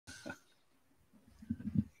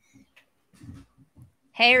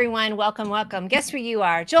Hey everyone, welcome, welcome. Guess where you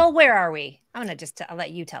are? Joel, where are we? I'm going to just I'll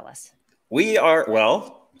let you tell us. We are,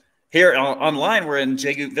 well, here online, we're in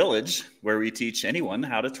Jagoot Village, where we teach anyone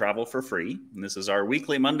how to travel for free. And this is our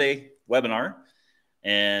weekly Monday webinar.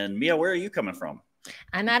 And Mia, where are you coming from?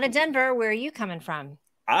 I'm out of Denver. Where are you coming from?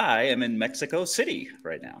 I am in Mexico City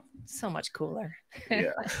right now. So much cooler.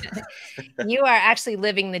 Yeah. You are actually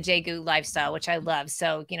living the Jagoot lifestyle, which I love.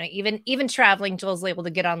 So, even traveling, Joel's able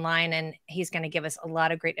to get online and he's going to give us a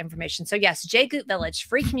lot of great information. So yes, Jagoot Village,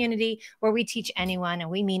 free community where we teach anyone, and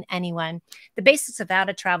we mean anyone, the basics of how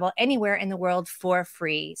to travel anywhere in the world for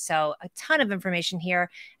free. So a ton of information here.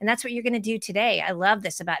 And that's what you're going to do today. I love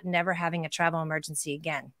this about never having a travel emergency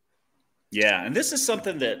again. Yeah, and this is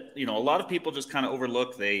something that, a lot of people just kind of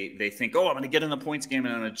overlook. They think, oh, I'm going to get in the points game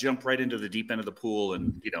and I'm going to jump right into the deep end of the pool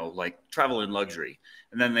and, like travel in luxury.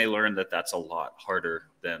 And then they learn that that's a lot harder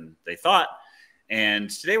than they thought. And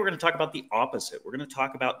today we're going to talk about the opposite. We're going to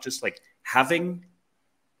talk about just like having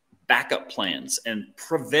backup plans and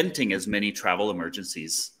preventing as many travel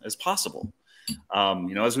emergencies as possible.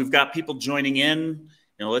 As we've got people joining in,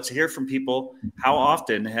 let's hear from people. How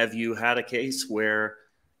often have you had a case where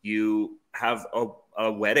you have a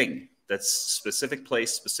wedding that's specific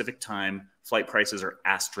place, specific time, flight prices are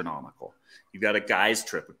astronomical? You've got a guy's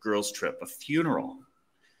trip, a girl's trip, a funeral,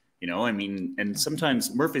 and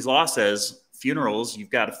sometimes Murphy's Law says funerals, you've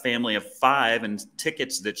got a family of 5 and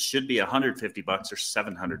tickets that should be $150 or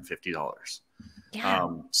 $750. Yeah.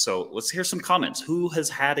 So let's hear some comments. Who has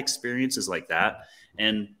had experiences like that?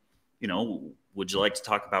 And, would you like to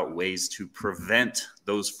talk about ways to prevent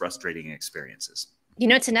those frustrating experiences?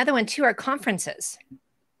 It's another one too, are conferences.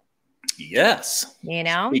 Yes.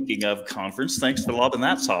 Speaking of conference, thanks for lobbing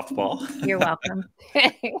that softball. You're welcome.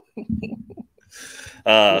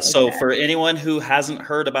 So for anyone who hasn't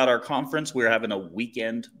heard about our conference, we're having a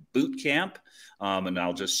weekend boot camp. And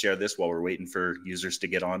I'll just share this while we're waiting for users to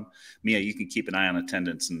get on. Mia, you can keep an eye on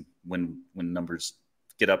attendance, and when numbers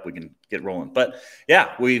get up, we can get rolling. But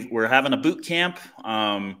yeah, we're having a boot camp.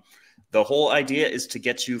 The whole idea is to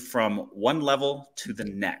get you from one level to the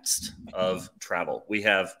next of travel. We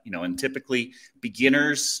have, and typically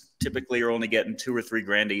beginners typically are only getting $2 or $3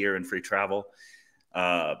 grand a year in free travel,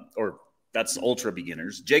 or that's ultra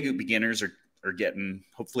beginners. Jagoot beginners are getting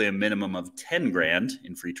hopefully a minimum of 10 grand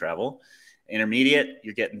in free travel. Intermediate,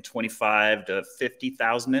 you're getting 25 to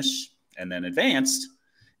 50,000-ish, and then advanced,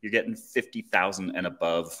 you're getting 50,000 and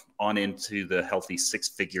above on into the healthy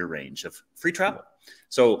 6-figure range of free travel.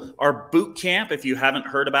 So our boot camp, if you haven't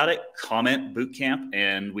heard about it, comment boot camp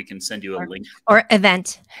and we can send you a link. Or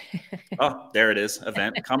event. Oh, there it is.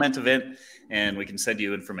 Event. Comment event, and we can send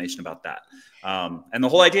you information about that. And the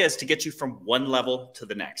whole idea is to get you from one level to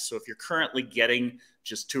the next. So if you're currently getting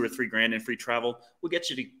just 2 or 3 grand in free travel, we'll get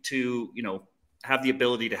you to have the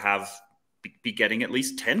ability to be getting at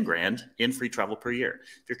least 10 grand in free travel per year.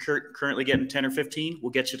 If you're currently getting 10 or 15,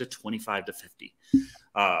 we'll get you to 25 to 50.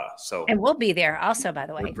 And we'll be there also, by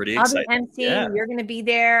the way. We're pretty excited. I'll be emceeing. Yeah. You're going to be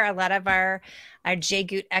there. A lot of our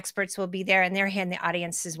Jagoot experts will be there, and they're here in the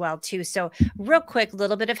audience as well too. So real quick, a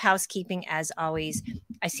little bit of housekeeping as always.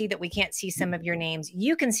 I see that we can't see some of your names.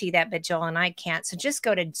 You can see that, but Joel and I can't. So just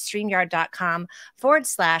go to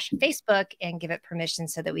StreamYard.com/Facebook and give it permission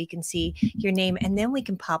so that we can see your name, and then we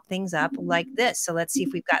can pop things up like this. So let's see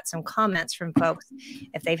if we've got some comments from folks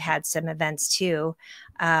if they've had some events too.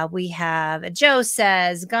 We have Joe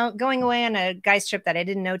says, going away on a guy's trip that I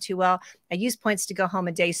didn't know too well. I used points to go home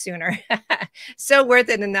a day sooner. So worth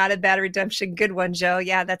it and not a bad redemption. Good one, Joe.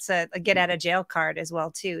 Yeah, that's a get out of jail card as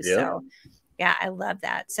well too. Yeah. So yeah, I love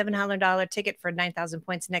that. $700 ticket for 9,000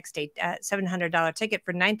 points next day. $700 ticket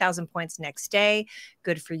for 9,000 points next day.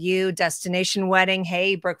 Good for you. Destination wedding.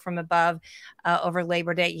 Hey, Brooke from above over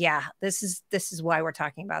Labor Day. Yeah, this is why we're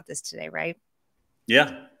talking about this today, right?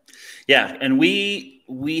 Yeah. Yeah. And we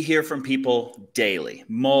hear from people daily,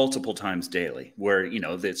 multiple times daily, where,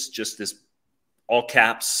 it's just this all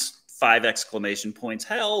caps, 5 exclamation points,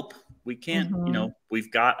 help. We can't,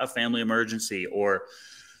 we've got a family emergency, or,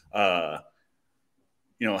 heaven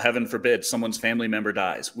forbid someone's family member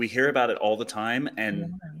dies. We hear about it all the time,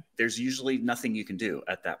 and there's usually nothing you can do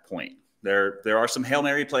at that point. There are some Hail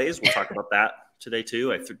Mary plays. We'll talk about that today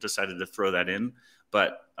too. I decided to throw that in.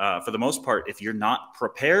 But for the most part, if you're not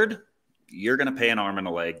prepared, you're going to pay an arm and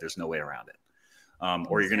a leg. There's no way around it.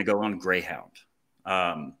 Or you're going to go on Greyhound.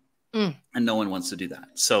 And no one wants to do that.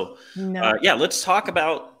 So, yeah, let's talk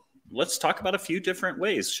about a few different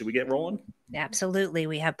ways. Should we get rolling? Absolutely.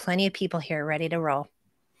 We have plenty of people here ready to roll.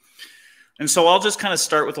 And so I'll just kind of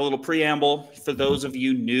start with a little preamble for those of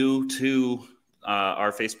you new to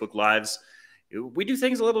our Facebook Lives. we do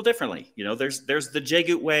things a little differently. You know, there's the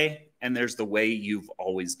Jagut way and there's the way you've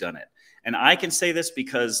always done it. And I can say this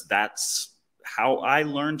because that's how I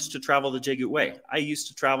learned to travel the Jagut way. I used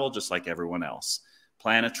to travel just like everyone else.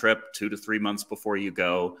 Plan a trip 2 to 3 months before you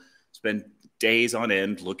go, spend days on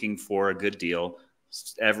end looking for a good deal.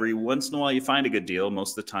 Every once in a while you find a good deal.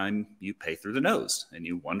 Most of the time you pay through the nose and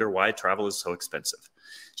you wonder why travel is so expensive.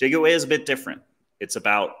 Jagut way is a bit different. It's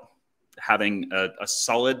about having a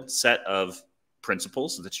solid set of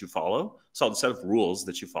principles that you follow, solid set of rules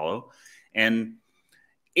that you follow. And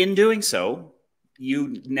in doing so,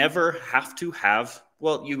 you never have to have,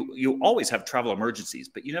 well, you always have travel emergencies,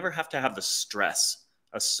 but you never have to have the stress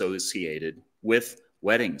associated with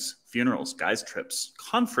weddings, funerals, guys' trips,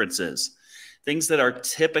 conferences, things that are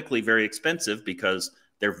typically very expensive because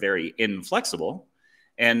they're very inflexible.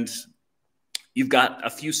 And you've got a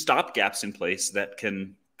few stopgaps in place that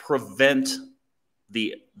can prevent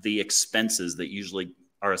the expenses that usually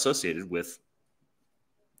are associated with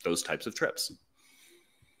those types of trips.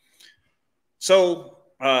 So,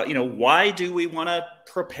 you know, why do we want to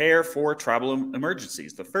prepare for travel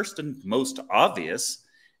emergencies? The first and most obvious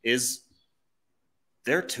is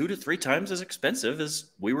they're 2 to 3 times as expensive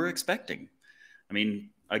as we were expecting. I mean,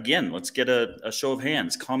 again, let's get a show of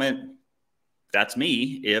hands. Comment, that's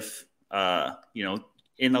me, if, you know,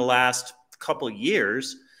 in the last couple of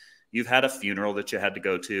years, you've had a funeral that you had to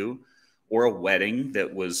go to, or a wedding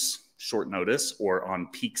that was short notice or on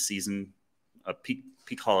peak season, a peak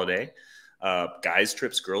holiday, guys'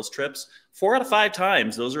 trips, girls' trips. 4 out of 5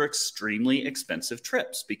 times, those are extremely expensive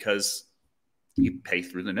trips because you pay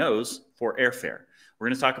through the nose for airfare. We're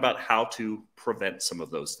going to talk about how to prevent some of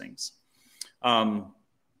those things.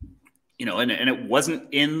 You know, and it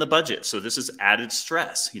wasn't in the budget. So this is added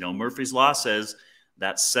stress. You know, Murphy's Law says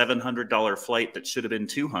that $700 flight that should have been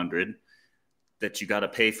 $200 that you got to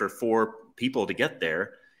pay for 4 people to get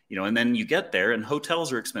there, you know, and then you get there and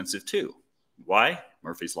hotels are expensive too. Why?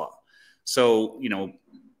 Murphy's Law. So, you know,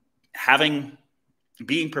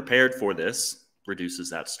 being prepared for this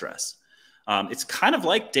reduces that stress. It's kind of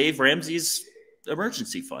like Dave Ramsey's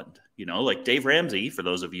emergency fund. You know, like Dave Ramsey, for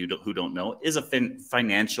those of you who don't know, is a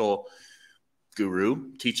financial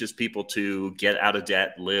guru, teaches people to get out of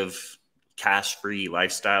debt, live cash-free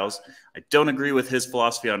lifestyles. I don't agree with his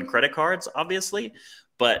philosophy on credit cards, obviously,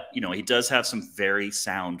 but you know, he does have some very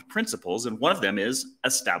sound principles, and one of them is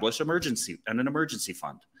establish an emergency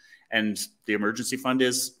fund. And the emergency fund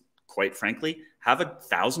is, quite frankly, have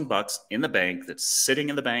 $1,000 in the bank that's sitting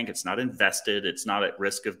in the bank. It's not invested. It's not at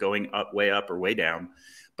risk of going up or way down,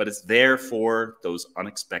 but it's there for those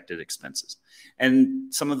unexpected expenses.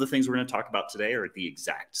 And some of the things we're going to talk about today are the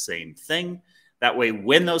exact same thing. That way,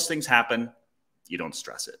 when those things happen, you don't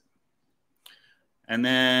stress it. And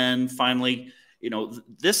then finally, you know,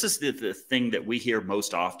 this is the thing that we hear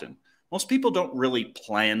most often. Most people don't really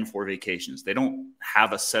plan for vacations. They don't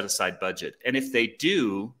have a set aside budget. And if they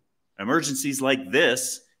do, emergencies like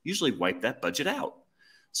this usually wipe that budget out.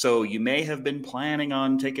 So you may have been planning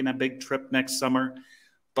on taking a big trip next summer,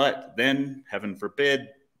 but then, heaven forbid,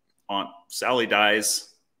 Aunt Sally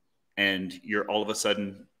dies and you're all of a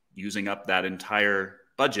sudden using up that entire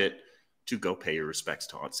budget to go pay your respects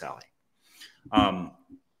to Aunt Sally.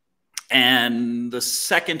 And the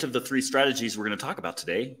second of the 3 strategies we're going to talk about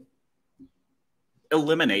today,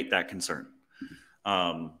 eliminate that concern.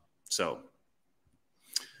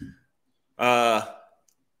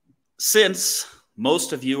 Since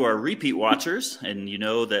most of you are repeat watchers and you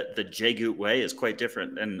know that the Jagut way is quite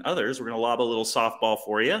different than others, we're going to lob a little softball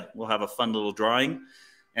for you. We'll have a fun little drawing.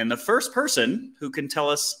 And the first person who can tell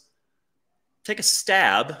us, take a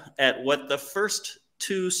stab at what the first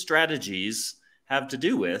 2 strategies have to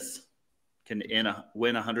do with, can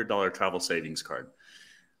win a $100 travel savings card.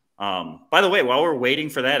 By the way, while we're waiting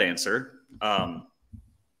for that answer,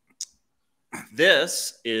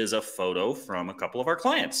 this is a photo from a couple of our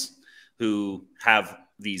clients who have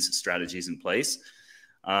these strategies in place.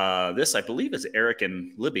 This, I believe, is Eric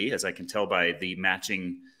and Libby, as I can tell by the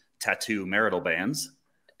matching tattoo marital bands.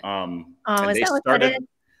 Oh, is that what that is?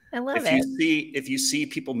 I love it. If you see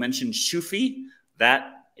people mention Shufi,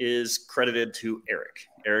 that is credited to Eric.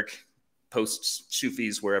 Eric posts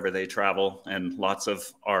Shufis wherever they travel, and lots of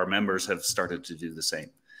our members have started to do the same.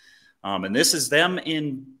 And this is them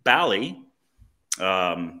in Bali.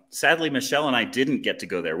 Sadly, Michelle and I didn't get to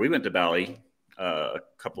go there. We went to Bali a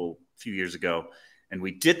few years ago, and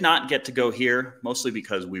we did not get to go here, mostly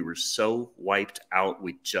because we were so wiped out.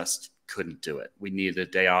 We just couldn't do it. We needed a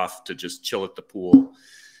day off to just chill at the pool.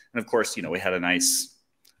 And of course, you know, we had a nice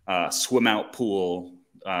swim out pool,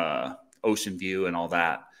 ocean view and all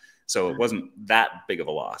that. So it wasn't that big of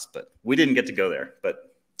a loss, but we didn't get to go there.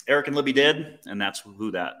 But Eric and Libby did, and that's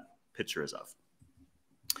who that picture is of.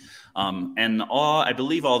 I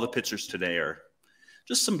believe all the pictures today are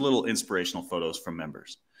just some little inspirational photos from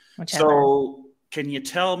members. Whichever. So can you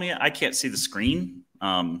tell me, I can't see the screen.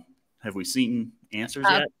 Have we seen answers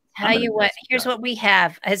yet? Tell you what, here's what we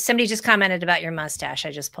have. Somebody just commented about your mustache.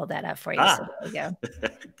 I just pulled that up for you. So there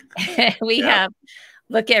we go. We have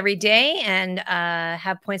look every day and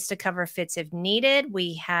have points to cover fits if needed.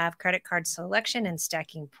 We have credit card selection and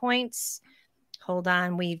stacking points. Hold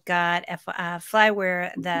on. We've got fly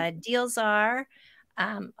where the deals are.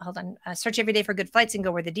 Hold on. Search every day for good flights and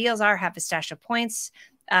go where the deals are. Have a stash of points.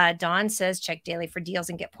 Dawn says check daily for deals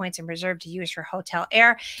and get points and reserve to use for hotel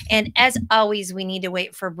air. And as always, we need to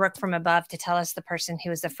wait for Brooke from above to tell us the person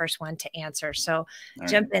who was the first one to answer. So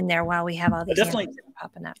jump in there while we have all these answers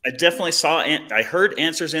popping up. I definitely saw, I heard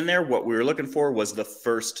answers in there. What we were looking for was the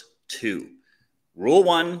first two. Rule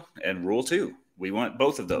 1 and Rule 2. We want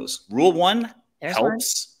both of those. Rule 1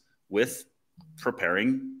 helps with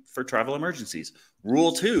preparing for travel emergencies.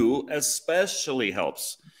 Rule 2 especially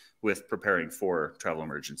helps with preparing for travel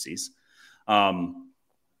emergencies. And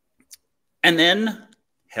then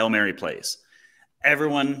Hail Mary plays.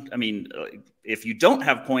 Everyone, I mean, if you don't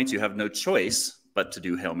have points, you have no choice but to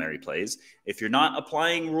do Hail Mary plays. If you're not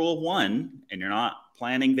applying Rule 1 and you're not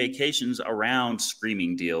planning vacations around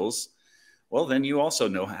screaming deals, well, then you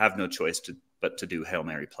also have no choice but to do Hail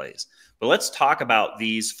Mary plays. But let's talk about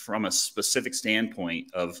these from a specific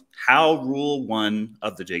standpoint of how Rule 1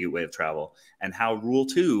 of the J-Gate Way of Travel and how Rule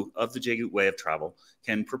 2 of the J-Gate Way of Travel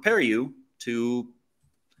can prepare you to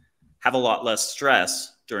have a lot less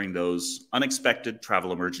stress during those unexpected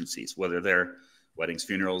travel emergencies, whether they're weddings,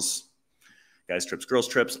 funerals, guys' trips, girls'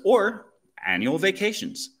 trips, or annual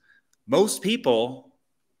vacations. Most people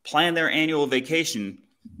plan their annual vacation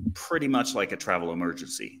pretty much like a travel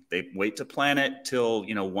emergency. They wait to plan it till,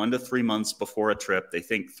 1 to 3 months before a trip. They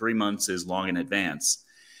think 3 months is long in advance.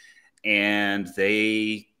 And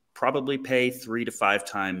they probably pay 3 to 5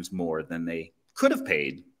 times more than they could have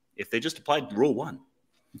paid if they just applied Rule 1.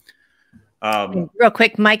 Real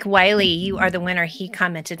quick, Mike Wiley, you are the winner. He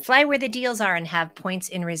commented, fly where the deals are and have points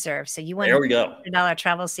in reserve. So you won a $100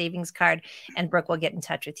 travel savings card, and Brooke will get in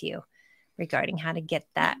touch with you regarding how to get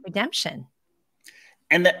that redemption.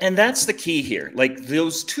 And that's the key here. Like,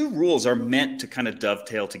 those two rules are meant to kind of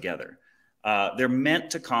dovetail together. They're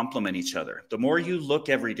meant to complement each other. The more you look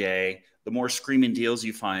every day, the more screaming deals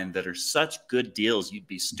you find that are such good deals, you'd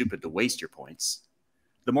be stupid to waste your points.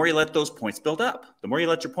 The more you let those points build up. The more you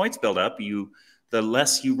let your points build up, the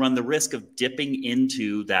less you run the risk of dipping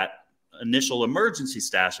into that initial emergency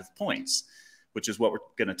stash of points, which is what we're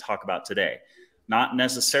going to talk about today. Not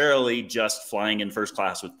necessarily just flying in first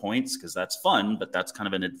class with points, because that's fun, but that's kind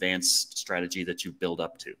of an advanced strategy that you build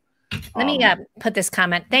up to. Let me put this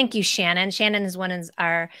comment. Thank you, Shannon. Shannon is one of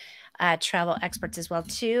our travel experts as well,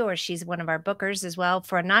 too, or she's one of our bookers as well.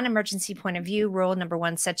 For a non-emergency point of view, rule number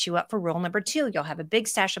 1 sets you up for rule number 2. You'll have a big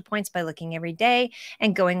stash of points by looking every day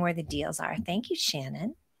and going where the deals are. Thank you,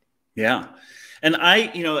 Shannon. Yeah. And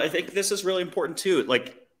I think this is really important, too.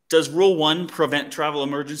 Like, does Rule 1 prevent travel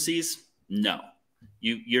emergencies? No.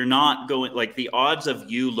 You're not going, like, the odds of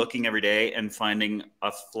you looking every day and finding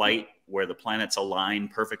a flight where the planets align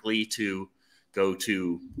perfectly to go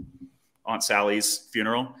to Aunt Sally's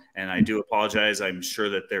funeral. And I do apologize. I'm sure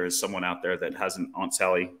that there is someone out there that has an Aunt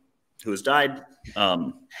Sally who has died.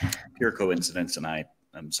 Pure coincidence. And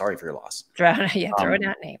I'm sorry for your loss. Throwing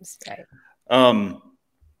out names. Right.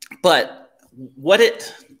 But what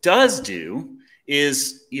it does do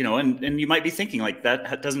is, and you might be thinking, like,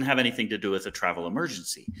 that doesn't have anything to do with a travel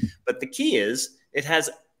emergency. But the key is it has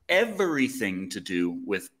everything to do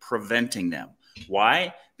with preventing them.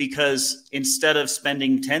 Why? Because instead of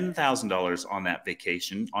spending $10,000 on that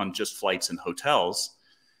vacation on just flights and hotels,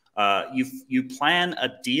 you plan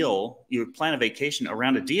a vacation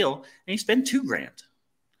around a deal, and you spend $2,000.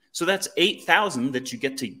 So that's $8,000 that you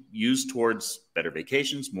get to use towards better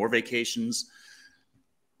vacations, more vacations,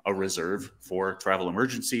 a reserve for travel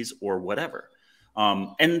emergencies, or whatever.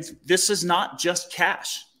 And this is not just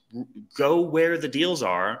cash. Go where the deals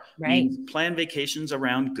are. Right. Plan vacations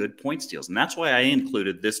around good points deals. And that's why I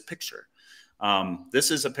included this picture. This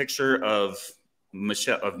is a picture of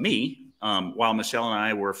me while Michelle and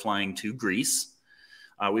I were flying to Greece.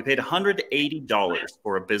 We paid $180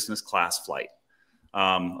 for a business class flight.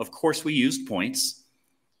 Of course, we used points,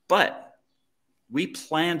 but we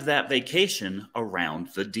planned that vacation around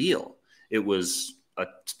the deal. It was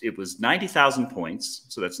 90,000 points,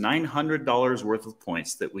 so that's $900 worth of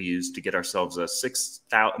points that we used to get ourselves Greece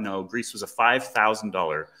was a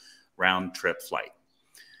 $5,000 round trip flight.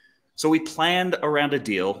 So we planned around a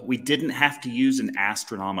deal. We didn't have to use an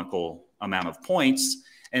astronomical amount of points.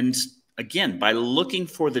 And again, by looking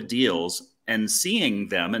for the deals and seeing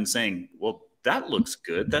them and saying, well, that looks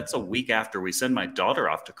good. That's a week after we send my daughter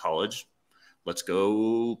off to college. Let's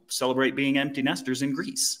go celebrate being empty nesters in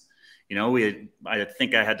Greece. You know, I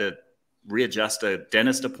think I had to readjust a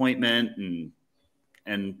dentist appointment,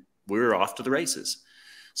 and we were off to the races.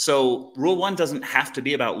 So rule one doesn't have to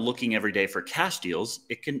be about looking every day for cash deals.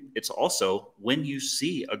 It's also when you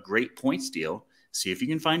see a great points deal, see if you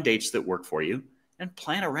can find dates that work for you and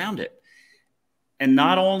plan around it. And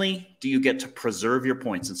not only do you get to preserve your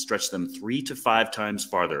points and stretch them 3 to 5 times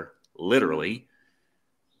farther, literally,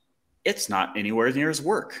 it's not anywhere near as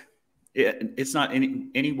work. It's not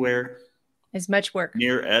anywhere as much work.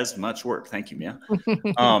 Near as much work. Thank you, Mia.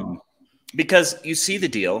 Because you see the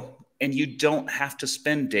deal and you don't have to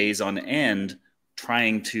spend days on end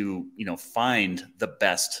trying to, find the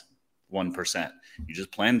best 1%. You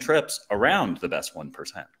just plan trips around the best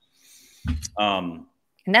 1%.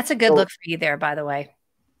 And that's a good look for you there, by the way.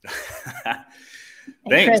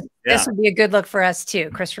 Thanks. Chris, this would be a good look for us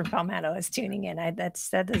too. Christopher Palmetto is tuning in. That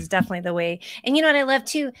is definitely the way. And you know what I love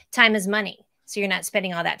too? Time is money. So you're not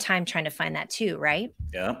spending all that time trying to find that too, right?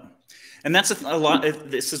 Yeah. And that's a lot.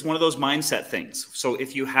 This is one of those mindset things. So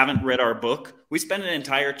if you haven't read our book, we spend an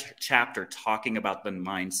entire chapter talking about the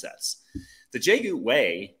mindsets. The Jaegu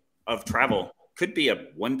way of travel could be a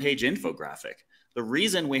 1-page infographic. The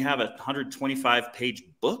reason we have a 125-page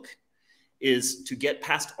book is to get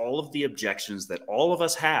past all of the objections that all of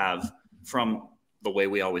us have from the way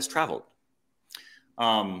we always traveled.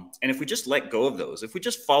 And if we just let go of those, if we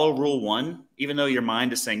just follow rule one, even though your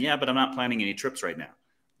mind is saying, yeah, but I'm not planning any trips right now.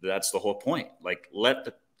 That's the whole point. Like let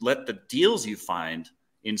the deals you find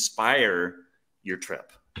inspire your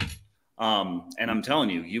trip. And I'm telling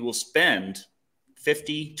you, you will spend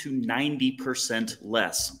 50 to 90%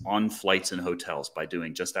 less on flights and hotels by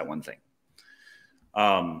doing just that one thing.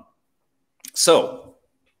 So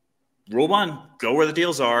rule one, go where the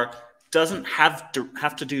deals are. Doesn't have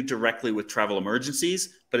to do directly with travel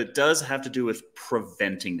emergencies, but it does have to do with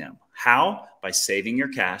preventing them. How? By saving your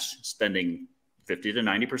cash, spending 50 to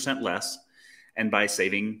 90% less, and by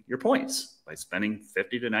saving your points, by spending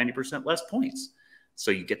 50 to 90% less points.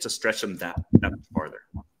 So you get to stretch them that much farther.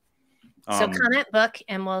 So comment book,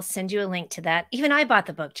 and we'll send you a link to that. Even I bought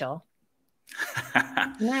the book, Joel.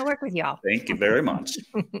 And I work with y'all. Thank you very much.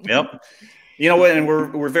 Yep. You know what? And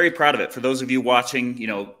we're very proud of it. For those of you watching,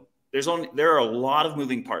 there are a lot of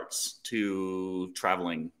moving parts to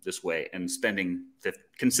traveling this way and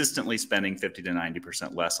consistently spending 50 to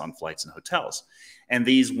 90% less on flights and hotels. And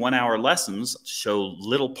these 1-hour lessons show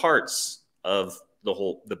little parts of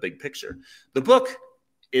the big picture. The book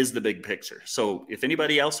is the big picture. So if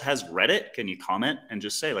anybody else has read it, can you comment and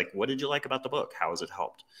just say, like, what did you like about the book? How has it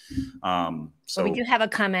helped? So we do have a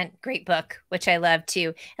comment. Great book, which I love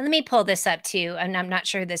too. And let me pull this up too. And I'm not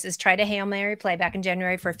sure this is tried a Hail Mary play back in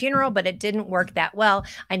January for a funeral, but it didn't work that well.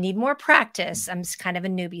 I need more practice. I'm kind of a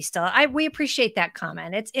newbie still. We appreciate that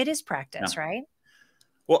comment. It is practice, yeah. Right?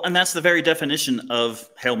 Well, and that's the very definition of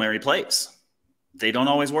Hail Mary plays. They don't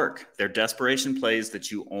always work. They're desperation plays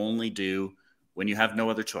that you only do when you have no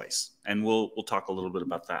other choice. And we'll talk a little bit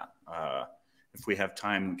about that. If we have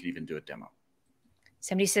time, we can even do a demo.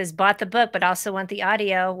 Somebody says, bought the book, but also want the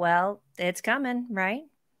audio. Well, it's coming, right?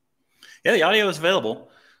 Yeah, the audio is available.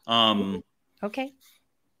 Okay.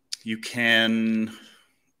 You can,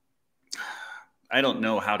 I don't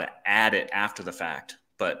know how to add it after the fact,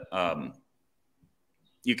 but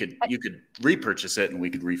you could repurchase it and we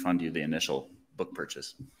could refund you the initial book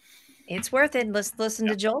purchase. It's worth it. Let's listen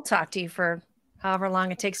to Joel talk to you for however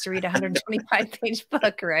long it takes to read a 125-page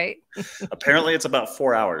book, right? Apparently it's about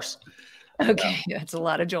 4 hours. Okay. That's a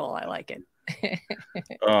lot of Joel. I like it.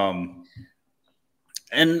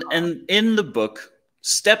 And in the book,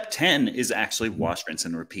 step 10 is actually wash, rinse,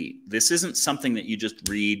 and repeat. This isn't something that you just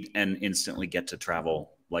read and instantly get to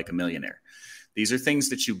travel like a millionaire. These are things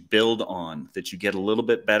that you build on, that you get a little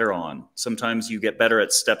bit better on. Sometimes you get better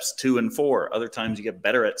at steps 2 and 4. Other times you get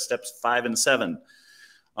better at steps 5 and 7.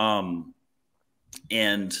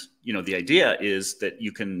 And, the idea is that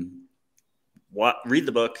you can read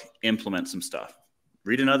the book, implement some stuff.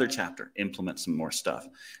 Read another chapter, implement some more stuff,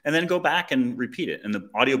 and then go back and repeat it. And the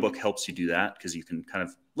audiobook helps you do that because you can kind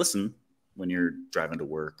of listen when you're driving to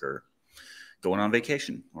work or going on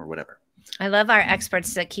vacation or whatever. I love our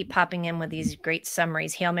experts that keep popping in with these great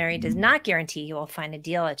summaries. Hail Mary does not guarantee you will find a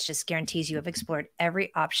deal. It just guarantees you have explored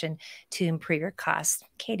every option to improve your costs.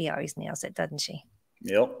 Katie always nails it, doesn't she?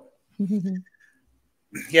 Yep.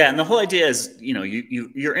 Yeah, and the whole idea is,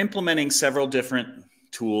 you're implementing several different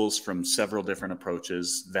tools from several different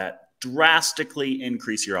approaches that drastically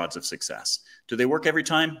increase your odds of success. Do they work every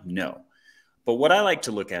time? No. But what I like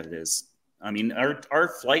to look at it is, I mean, our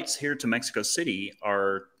flights here to Mexico City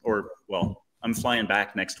well, I'm flying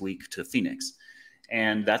back next week to Phoenix.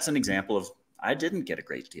 And that's an example of, I didn't get a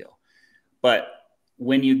great deal. But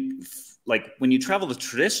when you travel the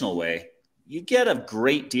traditional way, you get a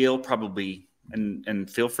great deal probably, and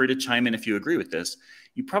feel free to chime in if you agree with this,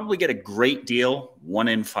 you probably get a great deal 1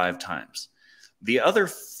 in 5 times. The other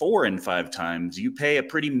 4 in 5 times, you pay a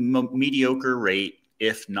pretty mediocre rate,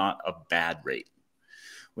 if not a bad rate.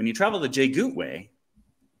 When you travel the Jay Goot way,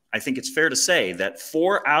 I think it's fair to say that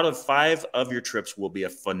 4 out of 5 of your trips will be a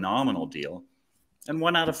phenomenal deal, and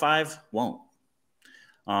 1 out of 5 won't.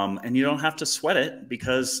 And you don't have to sweat it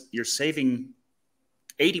because you're saving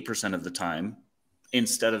 80% of the time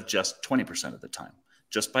instead of just 20% of the time,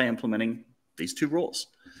 just by implementing these 2 rules.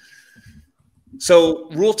 So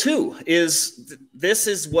rule 2 is, this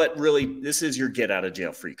is your get out of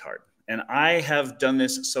jail free card. And I have done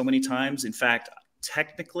this so many times. In fact,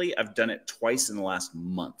 technically I've done it twice in the last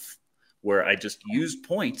month, where I just used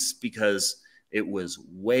points because it was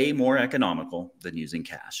way more economical than using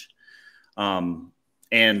cash.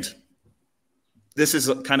 And this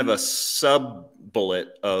is kind of a sub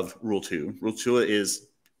bullet of rule 2. Rule 2 is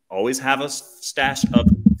always have a stash of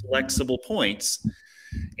flexible points.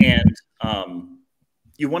 And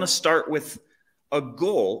you want to start with a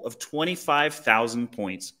goal of 25,000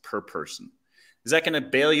 points per person. Is that going to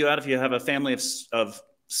bail you out if you have a family of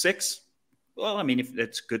 6? Well, I mean, if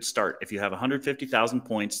it's a good start. If you have 150,000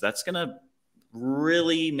 points, that's going to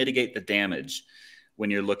really mitigate the damage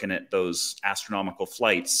when you're looking at those astronomical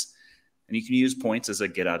flights. And you can use points as a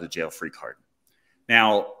get out of jail free card.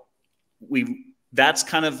 Now, that's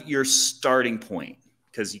kind of your starting point,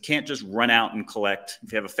 because you can't just run out and collect.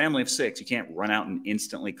 If you have a family of 6, you can't run out and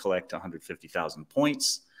instantly collect 150,000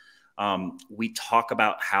 points. We talk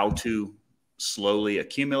about how to slowly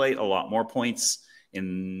accumulate a lot more points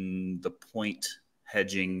in the point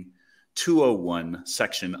hedging 201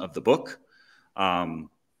 section of the book. And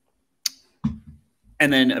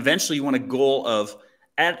then eventually you want a goal of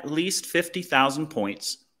at least 50,000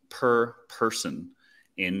 points per person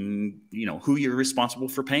in, who you're responsible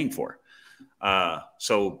for paying for.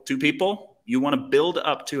 So 2 people, you want to build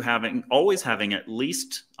up to always having at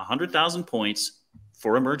least 100,000 points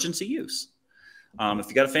for emergency use. If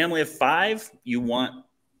you got a family of 5, you want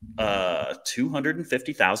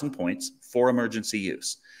 250,000 points for emergency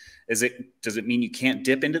use. Does it mean you can't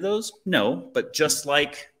dip into those? No, but just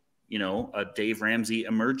like, a Dave Ramsey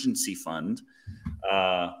emergency fund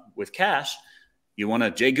with cash, you want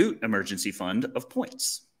a Jay Goot emergency fund of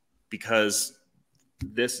points, because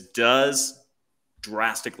this does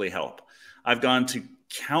drastically help. I've gone to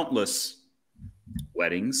countless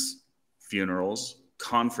weddings, funerals,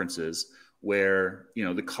 conferences where,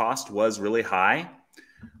 the cost was really high.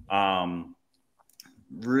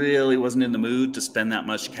 Really wasn't in the mood to spend that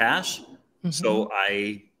much cash. Mm-hmm. So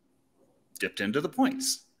I dipped into the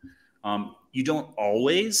points. You don't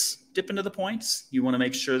always dip into the points. You want to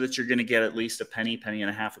make sure that you're going to get at least a penny, penny and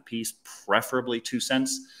a half a piece, preferably 2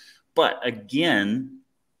 cents. But again,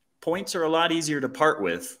 points are a lot easier to part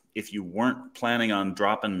with if you weren't planning on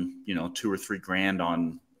dropping, 2 or 3 grand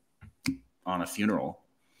on a funeral.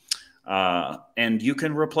 And you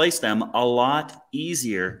can replace them a lot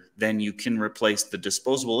easier than you can replace the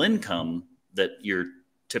disposable income that you're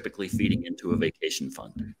typically feeding into a vacation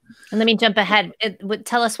fund. And let me jump ahead.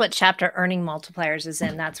 Tell us what chapter earning multipliers is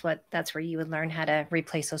in. That's where you would learn how to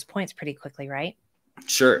replace those points pretty quickly, right?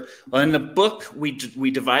 Sure. Well, in the book, we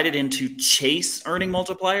divide it into Chase earning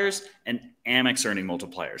multipliers and Amex earning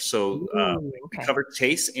multipliers. So we cover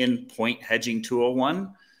Chase in point hedging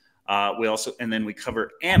 201. And we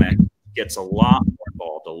cover Amex, gets a lot more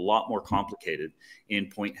involved, a lot more complicated in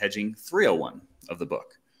point hedging 301 of the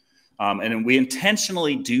book. And we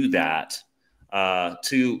intentionally do that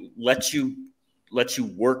to let you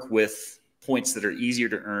work with points that are easier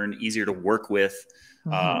to earn, easier to work with,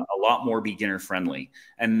 a lot more beginner friendly,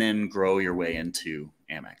 and then grow your way into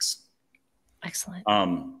Amex. Excellent.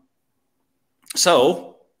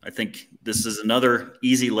 So I think this is another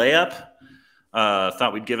easy layup.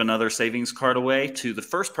 Thought we'd give another savings card away to the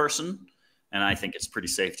first person, and I think it's pretty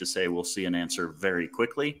safe to say we'll see an answer very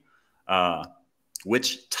quickly.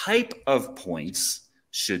 Which type of points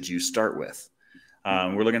should you start with?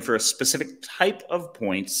 We're looking for a specific type of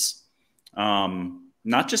points,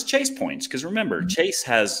 not just Chase points, because remember, Chase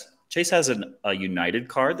has a United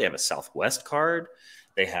card, they have a Southwest card,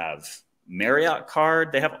 they have Marriott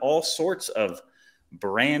card, they have all sorts of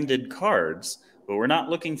branded cards, but we're not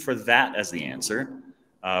looking for that as the answer.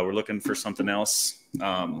 We're looking for something else.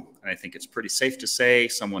 And I think it's pretty safe to say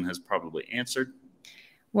someone has probably answered.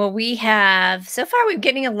 Well, we have, so far we're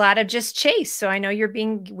getting a lot of just Chase. So I know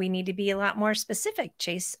we need to be a lot more specific.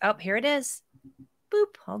 Chase, oh, here it is.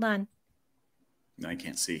 Boop, hold on. I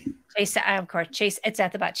can't see. Chase, of course, Chase, it's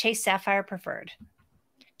at the bottom. Chase Sapphire Preferred.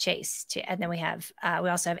 Chase, and then we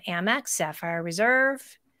also have Amex, Sapphire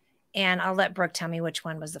Reserve, and I'll let Brooke tell me which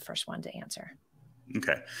one was the first one to answer.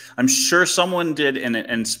 Okay. I'm sure someone did,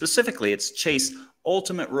 and specifically it's Chase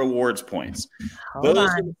Ultimate Rewards points. Those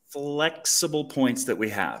are flexible points that we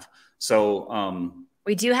have. So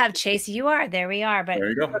we do have Chase. There we are, but there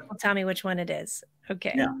you go. Brooke will tell me which one it is.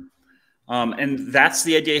 Okay. Yeah. And that's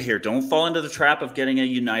the idea here. Don't fall into the trap of getting a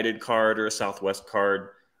United card or a Southwest card.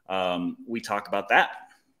 We talk about that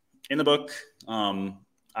in the book.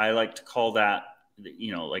 I like to call that,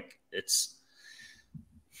 like it's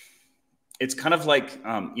kind of like,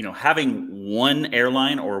 having one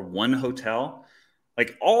airline or one hotel.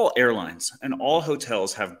 Like all airlines and all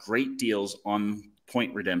hotels have great deals on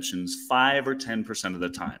point redemptions 5 or 10% of the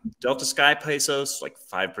time. Delta Sky Pesos, like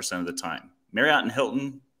 5% of the time. Marriott and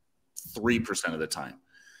Hilton, 3% of the time.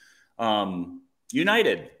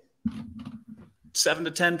 United, 7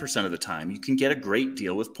 to 10% of the time. You can get a great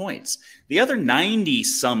deal with points. The other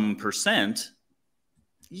 90-some %,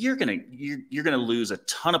 you're gonna lose a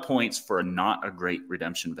ton of points for not a great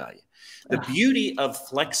redemption value. The beauty of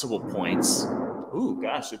flexible points. Ooh,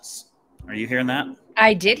 gosh, are you hearing that?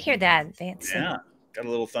 I did hear that. Fancy. Yeah, got a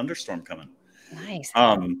little thunderstorm coming. Nice.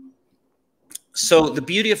 So the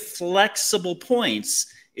beauty of flexible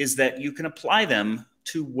points is that you can apply them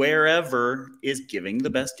to wherever is giving the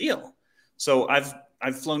best deal. So I've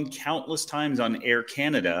flown countless times on Air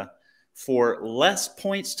Canada for less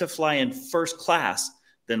points to fly in first class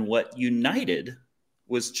than what United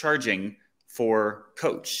was charging for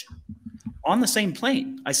coach. On the same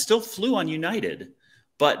plane, I still flew on United,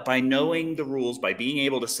 but by knowing the rules, by being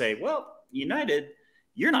able to say, well, United,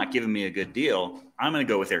 you're not giving me a good deal, I'm going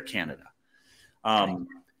to go with Air Canada.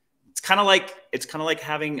 It's kind of like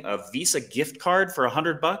having a Visa gift card for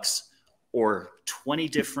 $100 or 20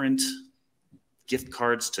 different gift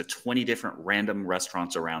cards to 20 different random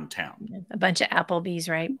restaurants around town. A bunch of Applebee's,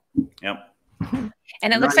 right? Yep.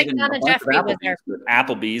 And it looks like Donna Jeffrey was there.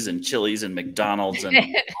 Applebee's and Chili's and McDonald's and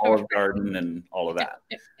Olive Garden and all of that.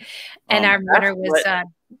 And our winner was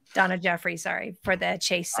Donna Jeffrey, sorry, for the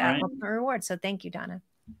Chase reward. So thank you, Donna.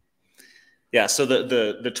 Yeah, so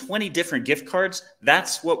the 20 different gift cards,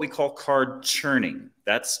 that's what we call card churning.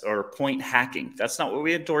 Or point hacking. That's not what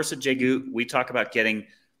we endorse at JGoot. We talk about getting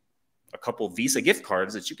a couple Visa gift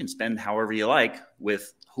cards that you can spend however you like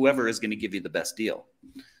with whoever is going to give you the best deal.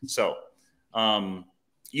 So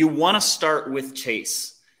you want to start with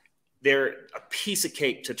Chase. They're a piece of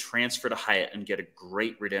cake to transfer to Hyatt and get a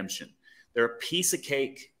great redemption. They're a piece of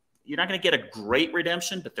cake. You're not going to get a great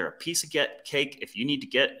redemption, but they're a piece of cake. If you need to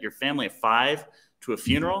get your family of 5 to a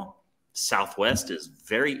funeral, Southwest is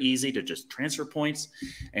very easy to just transfer points,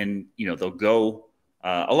 and they'll go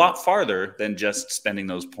a lot farther than just spending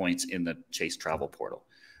those points in the Chase travel portal.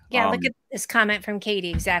 Yeah, look at this comment from Katie.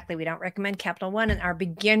 Exactly. We don't recommend Capital One in our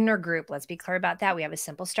beginner group. Let's be clear about that. We have a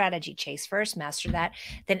simple strategy. Chase first, master that,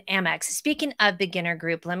 then Amex. Speaking of beginner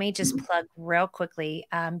group, let me just plug real quickly.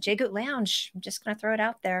 JGoot Lounge, I'm just going to throw it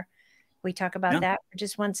out there. We talk about that for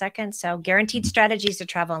just 1 second. So guaranteed strategies to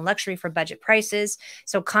travel and luxury for budget prices.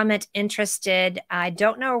 So comment interested. I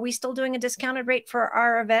don't know. Are we still doing a discounted rate for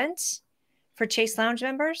our event for Chase Lounge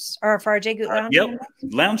members or for our JGoot Lounge members?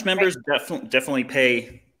 Lounge members definitely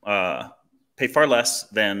pay far less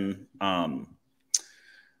than non-lounge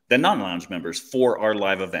members for our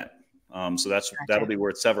live event. So that'll be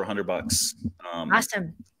worth several $100.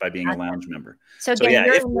 Awesome. By being a lounge member. So yeah,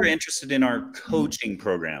 if you're interested in our coaching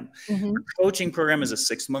program, our coaching program is a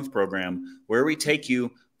 6-month program where we take you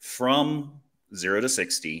from 0 to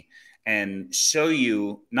 60 and show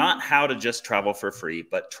you not how to just travel for free,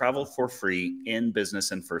 but travel for free in business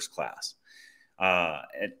and first class.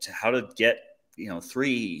 And how to get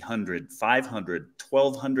 $300, $500,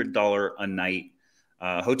 $1,200 a night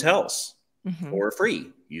hotels for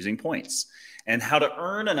free using points, and how to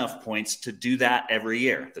earn enough points to do that every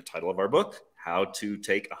year. The title of our book, How to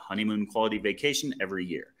Take a Honeymoon Quality Vacation Every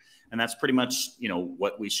Year. And that's pretty much,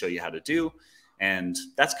 what we show you how to do. And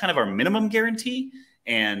that's kind of our minimum guarantee.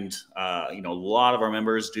 And, a lot of our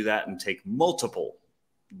members do that and take multiple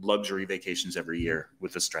luxury vacations every year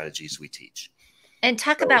with the strategies we teach. And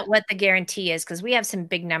talk about what the guarantee is, because we have some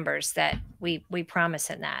big numbers that we promise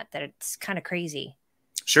in that it's kind of crazy.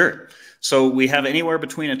 Sure. So we have anywhere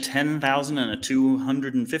between a $10,000 and a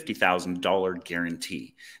 $250,000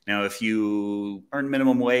 guarantee. Now, if you earn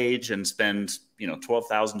minimum wage and spend,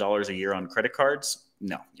 $12,000 a year on credit cards,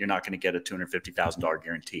 no, you're not going to get a $250,000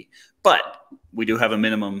 guarantee. But we do have a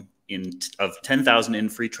minimum of $10,000 in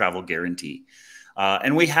free travel guarantee.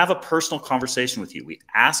 And we have a personal conversation with you. We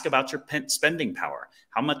ask about your spending power.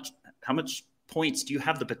 How much points do you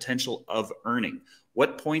have the potential of earning?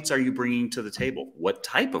 What points are you bringing to the table? What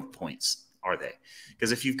type of points are they?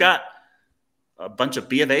 Because if you've got a bunch of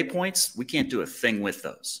B of A points, we can't do a thing with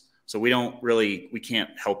those. So we can't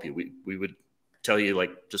help you. We would tell you,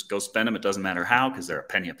 like, just go spend them. It doesn't matter how, because they're a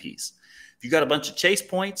penny a piece. If you've got a bunch of Chase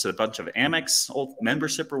points, a bunch of Amex old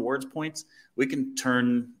membership rewards points, we can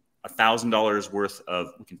turn $1,000 worth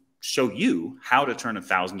of, we can show you how to turn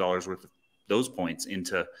 $1,000 worth of those points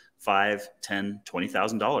into $5,000, $10,000,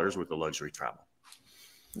 $20,000 worth of luxury travel.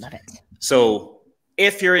 Love it. So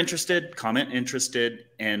if you're interested, comment interested,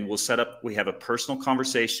 and we'll set up, we have a personal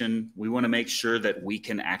conversation. We want to make sure that we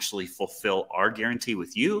can actually fulfill our guarantee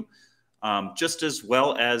with you, just as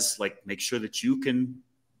well as make sure that you can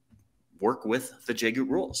work with the JGoot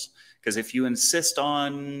rules. Because if you insist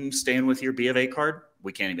on staying with your B of A card,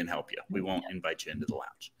 we can't even help you. We won't invite you into the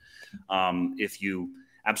lounge. If you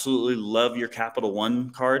absolutely love your Capital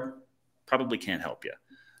One card, probably can't help you.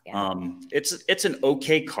 Yeah. It's an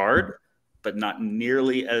okay card, but not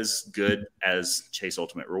nearly as good as Chase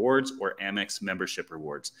Ultimate Rewards or Amex membership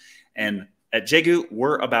rewards. And at JGoot,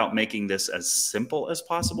 we're about making this as simple as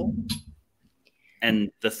possible.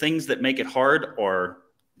 And the things that make it hard are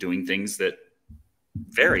doing things that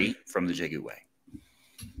vary from the JGoot way.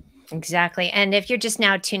 Exactly. And if you're just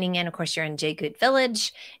now tuning in, of course, you're in JGoot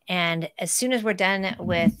Village. And as soon as we're done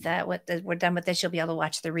with this, you'll be able to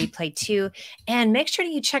watch the replay too. And make sure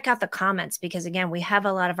that you check out the comments, because again, we have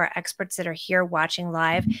a lot of our experts that are here watching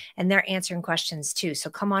live, and they're answering questions too. So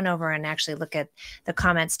come on over and actually look at the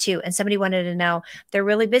comments too. And somebody wanted to know, they're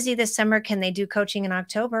really busy this summer. Can they do coaching in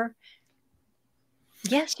October?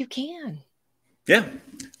 Yes, you can. Yeah.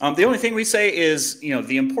 The only thing we say is,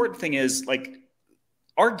 the important thing is,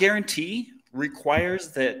 our guarantee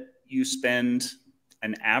requires that you spend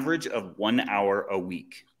an average of 1 hour a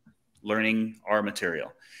week learning our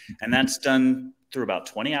material. And that's done through about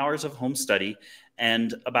 20 hours of home study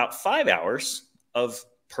and about 5 hours of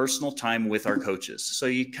personal time with our coaches. So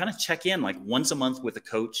you kind of check in once a month with a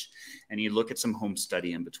coach, and you look at some home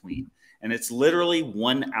study in between. And it's literally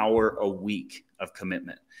 1 hour a week of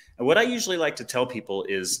commitment. And what I usually like to tell people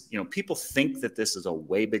is, people think that this is a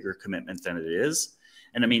way bigger commitment than it is.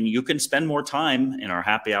 And I mean, you can spend more time in our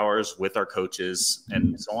happy hours with our coaches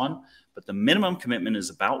and so on, but the minimum commitment is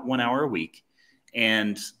about 1 hour a week.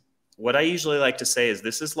 And what I usually like to say is,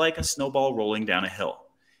 this is like a snowball rolling down a hill.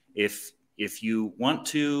 If you want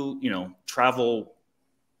to, travel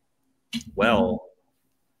well,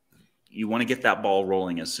 you want to get that ball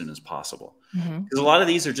rolling as soon as possible. Because a lot of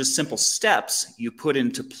these are just simple steps you put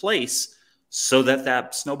into place so that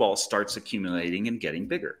that snowball starts accumulating and getting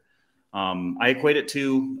bigger. I equate it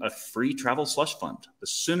to a free travel slush fund. The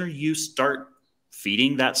sooner you start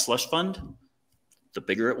feeding that slush fund, the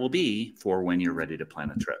bigger it will be for when you're ready to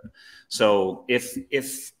plan a trip. So if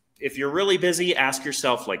you're really busy, ask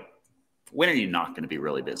yourself, when are you not going to be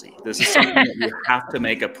really busy? This is something that you have to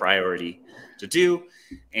make a priority to do.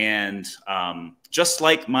 And just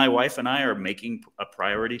like my wife and I are making a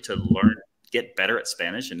priority to learn, get better at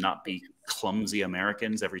Spanish and not be clumsy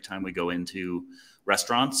Americans every time we go into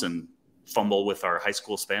restaurants and fumble with our high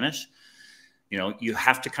school Spanish, you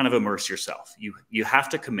have to kind of immerse yourself. You have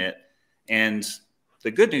to commit. And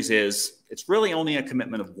the good news is, it's really only a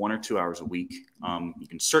commitment of 1 or 2 hours a week. You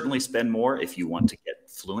can certainly spend more if you want to get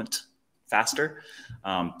fluent faster.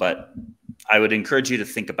 But I would encourage you to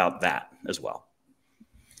think about that as well.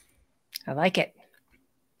 I like it.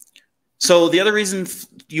 So the other reason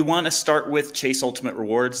you want to start with Chase Ultimate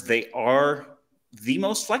Rewards, they are the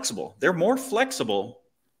most flexible. They're more flexible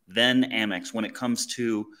than Amex when it comes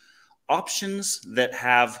to options that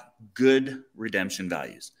have good redemption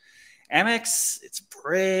values. Amex, it's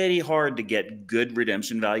pretty hard to get good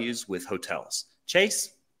redemption values with hotels.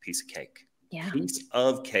 Chase, piece of cake. Yeah. Piece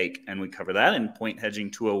of cake. And we cover that in Point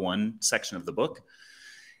Hedging 201 section of the book.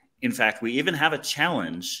 In fact, we even have a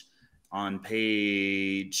challenge on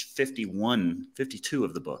page 52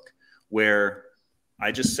 of the book, where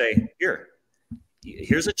I just say,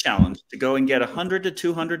 here's a challenge to go and get $100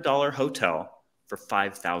 to $200 hotel for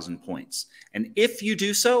 5,000 points. And if you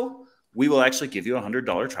do so, we will actually give you a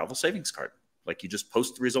 $100 travel savings card. You just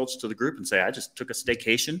post the results to the group and say, I just took a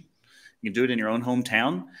staycation. You can do it in your own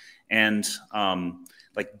hometown. And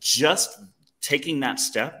just taking that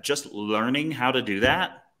step, just learning how to do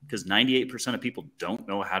that, because 98% of people don't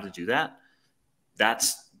know how to do that,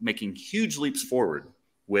 that's making huge leaps forward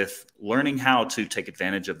with learning how to take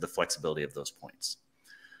advantage of the flexibility of those points.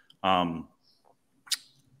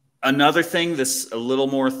 Another thing, this a little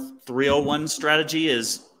more 301 strategy,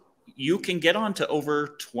 is you can get onto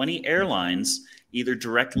over 20 airlines either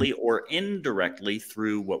directly or indirectly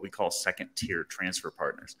through what we call second tier transfer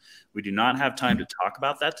partners. We do not have time to talk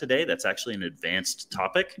about that today. That's actually an advanced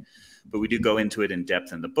topic, but we do go into it in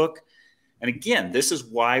depth in the book. And again, this is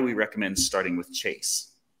why we recommend starting with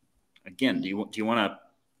Chase. Again, do you want a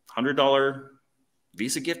 $100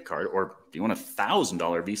 Visa gift card, or do you want a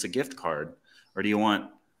 $1,000 Visa gift card, or do you want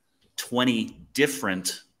 20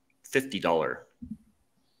 different $50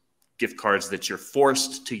 gift cards that you're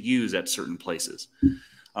forced to use at certain places?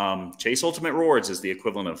 Chase Ultimate Rewards is the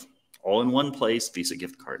equivalent of all in one place Visa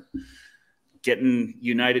gift card. Getting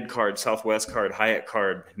United card, Southwest card, Hyatt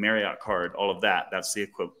card, Marriott card, all of that, that's the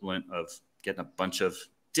equivalent of getting a bunch of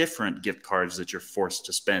different gift cards that you're forced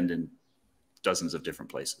to spend in dozens of different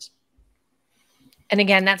places. And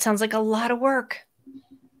again, that sounds like a lot of work.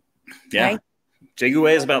 Yeah. Right?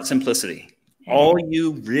 JGUA is about simplicity. All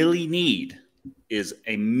you really need is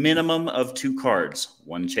a minimum of 2 cards,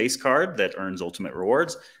 one Chase card that earns Ultimate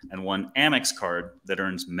Rewards and one Amex card that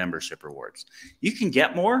earns membership rewards. You can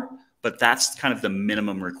get more, but that's kind of the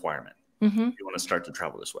minimum requirement if you want to start to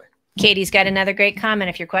travel this way. Katie's got another great comment.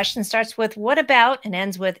 If your question starts with "what about" and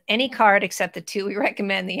ends with any card except the 2 we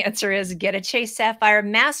recommend, the answer is get a Chase Sapphire,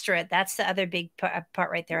 master it. That's the other big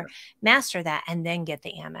part right there. Master that and then get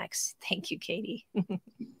the Amex. Thank you, Katie.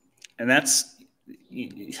 And that's,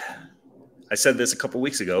 I said this a couple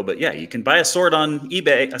weeks ago, but yeah, you can buy a sword on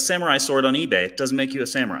eBay, a samurai sword on eBay. It doesn't make you a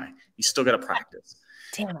samurai. You still got to practice.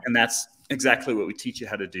 Damn it. And that's exactly what we teach you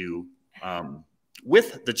how to do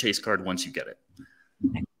with the Chase card once you get it.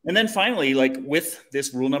 And then finally, like with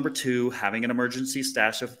this rule number 2, having an emergency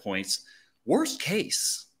stash of points, worst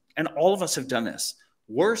case, and all of us have done this,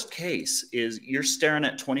 worst case is you're staring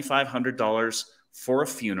at $2,500 for a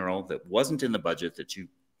funeral that wasn't in the budget that you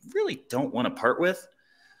really don't want to part with.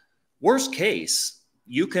 Worst case,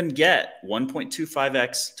 you can get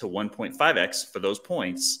 1.25x to 1.5x for those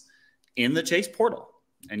points in the Chase portal.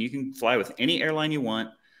 And you can fly with any airline you want,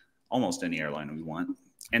 almost any airline you want,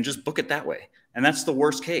 and just book it that way. And that's the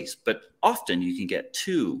worst case. But often you can get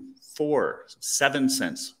 2, 4, 7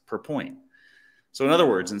 cents per point. So in other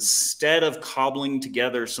words, instead of cobbling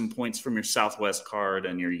together some points from your Southwest card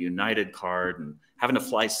and your United card and having to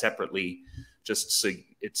fly separately just so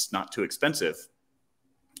it's not too expensive,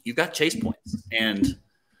 you've got Chase points. And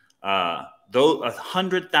though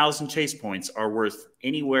 100,000 Chase points are worth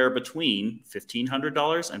anywhere between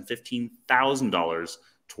 $1,500 and $15,000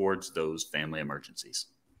 towards those family emergencies.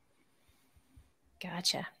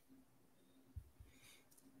 Gotcha.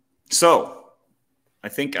 So I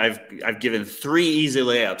think I've given 3 easy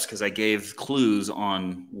layups because I gave clues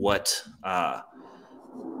on what our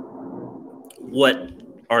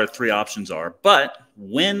 3 options are. But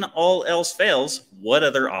when all else fails, what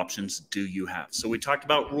other options do you have? So we talked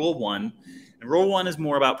about rule 1, and rule 1 is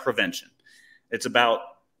more about prevention. It's about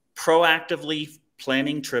proactively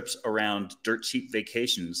planning trips around dirt cheap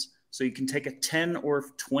vacations so you can take a $10,000 or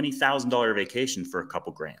 $20,000 vacation for a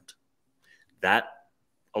couple grand. That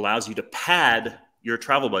allows you to pad your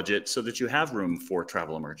travel budget so that you have room for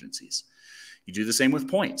travel emergencies. You do the same with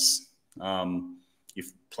points. You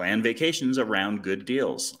plan vacations around good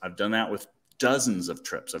deals. I've done that with dozens of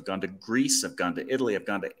trips. I've gone to Greece, I've gone to Italy, I've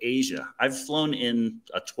gone to Asia. I've flown in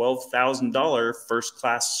a $12,000 first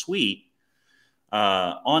class suite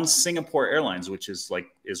on Singapore Airlines, which is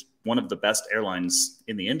one of the best airlines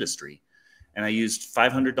in the industry. And I used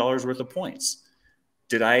 $500 worth of points.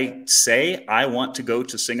 Did I say I want to go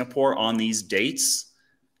to Singapore on these dates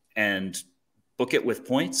and book it with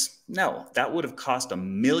points? No, that would have cost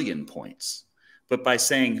 1,000,000 points. But by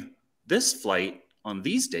saying this flight on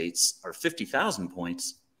these dates are 50,000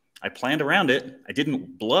 points, I planned around it. I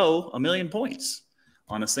didn't blow 1,000,000 points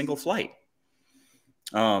on a single flight.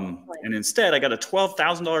 And instead, I got a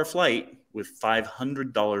 $12,000 flight with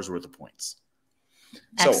 $500 worth of points.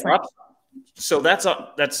 So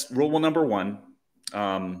that's rule number 1.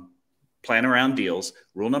 Plan around deals.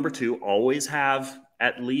 Rule number 2, always have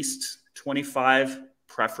at least 25,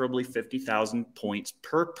 preferably 50,000 points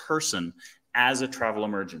per person as a travel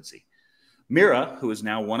emergency. Mira, who is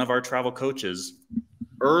now one of our travel coaches,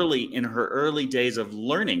 in her early days of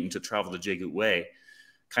learning to travel the JGUT way,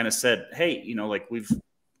 kind of said, hey, we've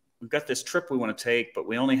got this trip we want to take, but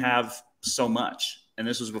we only have so much. and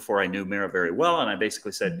this was before I knew Mira very well. And I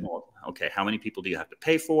basically said, well, okay, how many people do you have to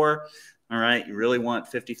pay for? All right, you really want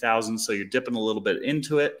 50,000. So you're dipping a little bit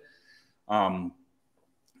into it.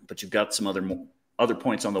 But you've got some other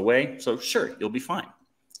points on the way. So sure, you'll be fine.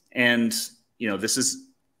 And, you know,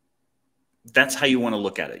 that's how you want to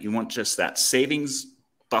look at it. You want just that savings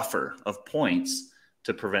buffer of points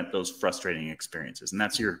to prevent those frustrating experiences. And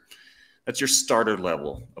that's your starter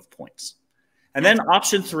level of points. And then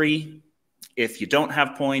option 3, if you don't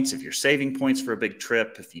have points, if you're saving points for a big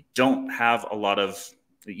trip, if you don't have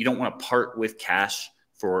you don't want to part with cash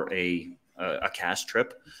for a cash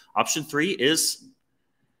trip, option 3 is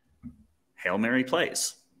Hail Mary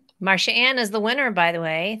plays. Marsha Ann is the winner, by the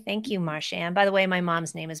way. Thank you, Marsha Ann. By the way, my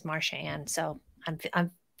mom's name is Marsha Ann, so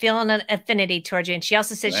I'm feeling an affinity towards you. And she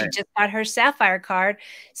also said she just got her Sapphire card,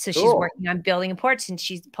 so she's working on building points, and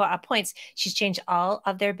she's points. She's changed all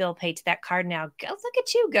of their bill pay to that card now. Go, look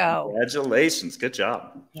at you go! Congratulations, good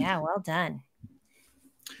job. Yeah, well done.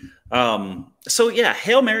 So yeah,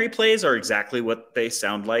 Hail Mary plays are exactly what they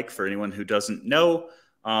sound like. For anyone who doesn't know,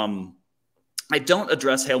 I don't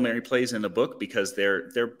address Hail Mary plays in the book because they're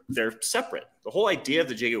separate. The whole idea of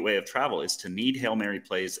the Jaegoo way of travel is to need Hail Mary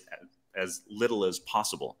plays as little as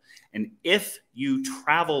possible. And if you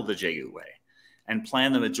travel the Jaegoo way and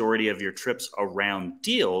plan the majority of your trips around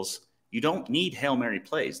deals, you don't need Hail Mary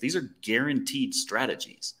plays. These are guaranteed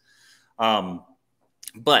strategies.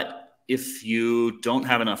 But if you don't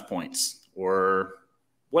have enough points or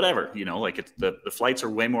whatever, you know, like the flights are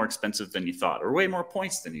way more expensive than you thought or way more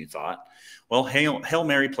points than you thought, well, Hail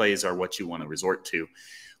Mary plays are what you want to resort to.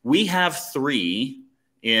 We have 3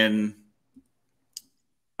 in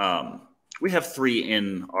our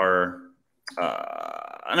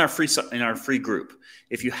free group.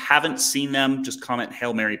 If you haven't seen them, just comment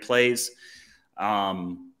Hail Mary plays.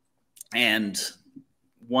 And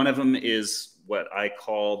one of them is what I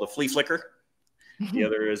call the flea flicker. The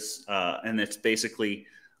other is, and it's basically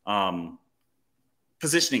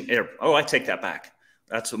positioning. I take that back.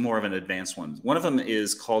 That's more of an advanced one. One of them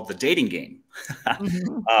is called the dating game,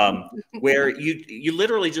 where you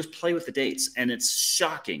literally just play with the dates, and it's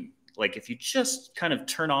shocking. Like if you just kind of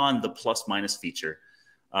turn on the plus minus feature,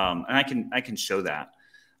 and I can show that.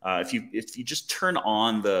 If you just turn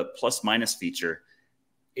on the plus minus feature,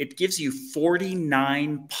 it gives you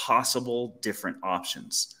 49 possible different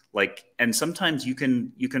options. And sometimes you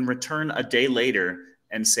can return a day later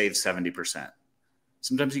and save 70%.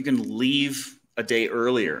 Sometimes you can leave a day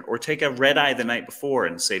earlier or take a red eye the night before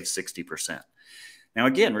and save 60%. Now,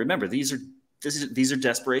 again, remember, these are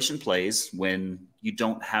desperation plays when you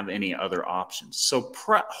don't have any other options. So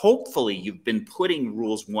hopefully you've been putting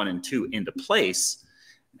rules 1 and 2 into place.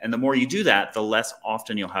 And the more you do that, the less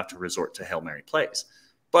often you'll have to resort to Hail Mary plays.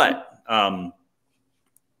 But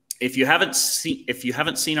if you haven't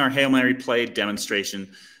seen our Hail Mary play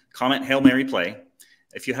demonstration, comment Hail Mary play.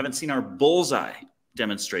 If you haven't seen our bullseye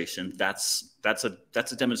demonstration, that's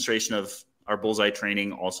a demonstration of our bullseye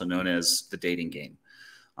training, also known as the dating game.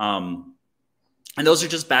 And those are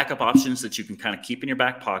just backup options that you can kind of keep in your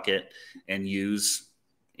back pocket and use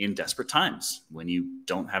in desperate times when you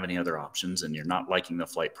don't have any other options and you're not liking the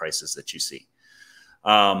flight prices that you see.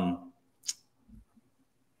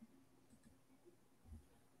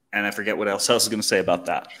 And I forget what else I was going to say about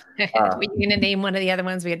that. Were you going to name one of the other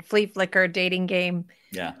ones? We had flea flicker, dating game.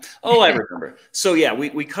 Yeah. Oh, I remember. So yeah,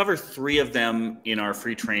 we cover 3 of them in our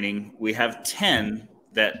free training. We have 10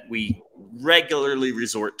 that we regularly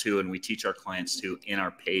resort to and we teach our clients to in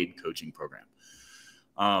our paid coaching program.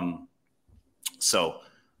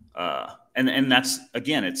 And that's,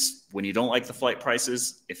 again, it's when you don't like the flight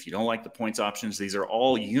prices, if you don't like the points options, these are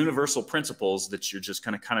all universal principles that you're just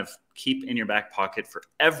going to kind of keep in your back pocket for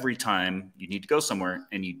every time you need to go somewhere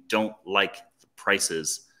and you don't like the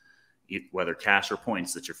prices, whether cash or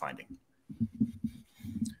points that you're finding.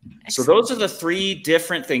 Excellent. So those are the 3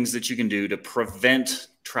 different things that you can do to prevent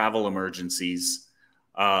travel emergencies.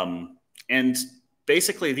 And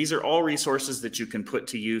basically, these are all resources that you can put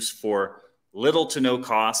to use for little to no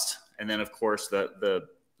cost. And then, of course, the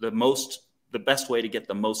best way to get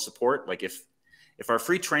the most support, like if our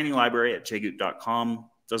free training library at jaegoot.com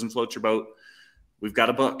doesn't float your boat, we've got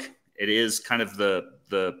a book. It is kind of a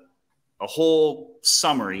whole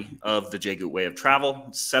summary of the Jaegoo way of travel.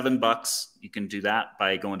 It's $7. You can do that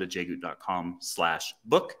by going to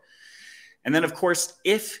jaegoot.com/book. And then, of course,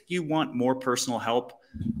 if you want more personal help,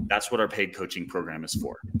 that's what our paid coaching program is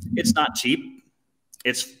for. It's not cheap.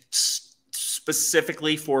 It's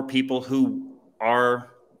specifically for people who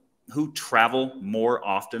travel more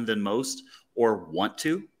often than most or want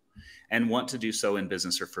to do so in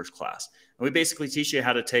business or first class. And we basically teach you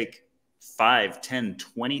how to take $5, $10,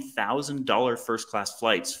 $20,000 first-class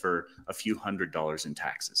flights for a few $100s in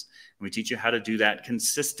taxes. And we teach you how to do that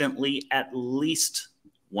consistently at least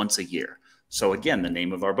once a year. So again, the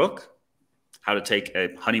name of our book, How to Take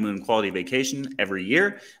a Honeymoon Quality Vacation Every Year.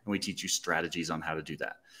 And we teach you strategies on how to do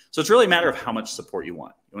that. So it's really a matter of how much support you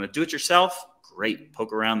want. You want to do it yourself? Great.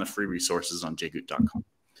 Poke around the free resources on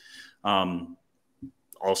jgoot.com.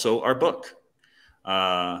 Also, our book.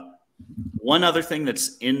 One other thing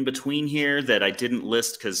that's in between here that I didn't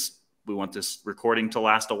list because we want this recording to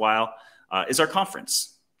last a while is our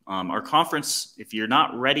conference. Our conference, if you're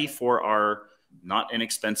not ready for our not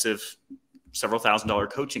inexpensive several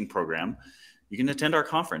 $1,000 coaching program, you can attend our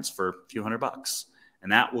conference for a few $100.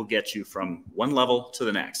 And that will get you from one level to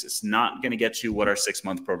the next. It's not going to get you what our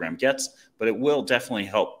 6-month program gets, but it will definitely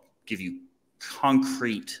help give you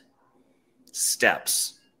concrete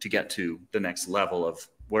steps to get to the next level of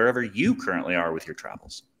wherever you currently are with your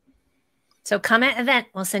travels. So comment event,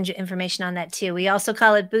 we'll send you information on that too. We also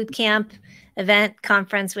call it boot camp, event,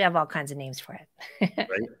 conference. We have all kinds of names for it. Right.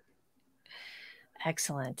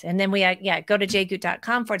 Excellent. And then we, go to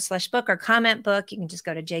jgoot.com/book or comment book. You can just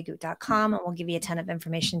go to jgoot.com and we'll give you a ton of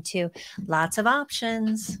information too. Lots of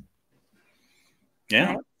options.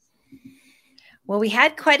 Yeah. Right? Well, we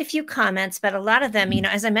had quite a few comments, but a lot of them,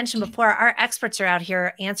 as I mentioned before, our experts are out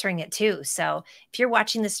here answering it too. So if you're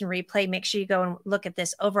watching this in replay, make sure you go and look at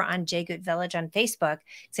this over on JGoot Village on Facebook,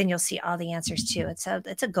 then you'll see all the answers too. It's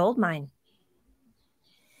a gold mine.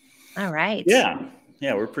 All right. Yeah.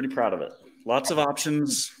 Yeah. We're pretty proud of it. Lots of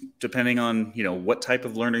options depending on, what type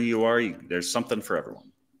of learner you are. There's something for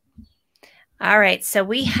everyone. All right. So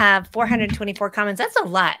we have 424 comments. That's a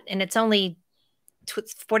lot. And it's only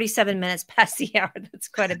 47 minutes past the hour. That's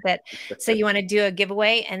quite a bit. So you want to do a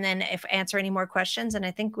giveaway and then answer any more questions. And I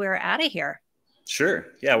think we're out of here. Sure.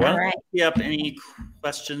 Yeah. Well, tee up any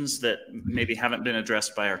questions that maybe haven't been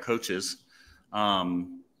addressed by our coaches.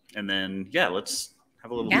 And then, let's have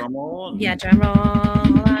a little drum roll. Yeah, drum roll.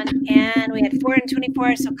 Hold on. And we had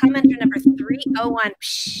 424. So commenter number 301.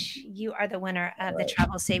 You are the winner of the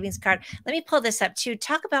travel savings card. Let me pull this up too.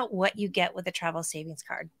 Talk about what you get with the travel savings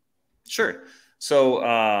card. Sure.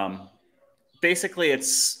 So basically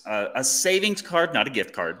it's a savings card, not a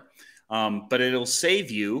gift card, but it'll save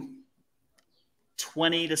you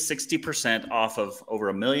 20 to 60% off of over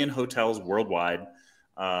 1 million hotels worldwide.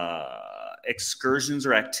 Excursions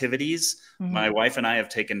or activities. Mm-hmm. My wife and I have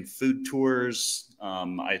taken food tours.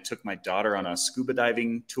 I took my daughter on a scuba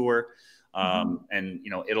diving tour. And,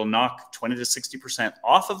 it'll knock 20 to 60%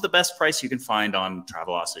 off of the best price you can find on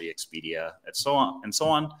Travelocity, Expedia, and so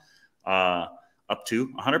on, up to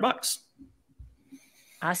 $100.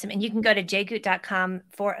 Awesome. And you can go to jgoot.com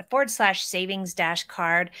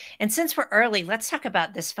 /savings-card. And since we're early, let's talk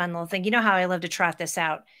about this fun little thing. You know how I love to trot this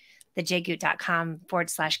out. The jgoot.com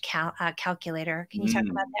 /calculator. Can you talk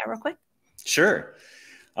about that real quick? Sure.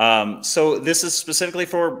 So this is specifically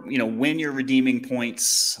for, when you're redeeming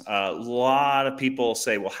points. A lot of people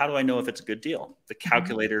say, well, how do I know if it's a good deal? The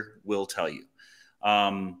calculator will tell you.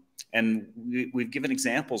 And we've given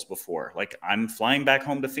examples before. Like I'm flying back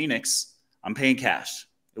home to Phoenix. I'm paying cash.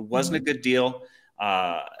 It wasn't a good deal.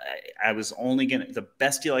 I was only the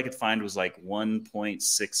best deal I could find was like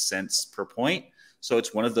 1.6 cents per point. So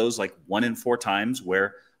it's one of those like 1 in 4 times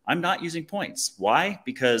where I'm not using points. Why?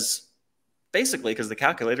 Because the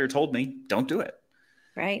calculator told me don't do it.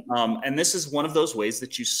 Right. And this is one of those ways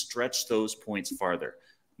that you stretch those points farther.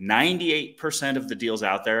 98% of the deals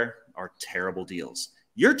out there are terrible deals.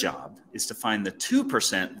 Your job is to find the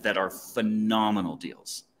 2% that are phenomenal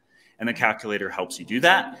deals. And the calculator helps you do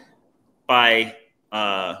that by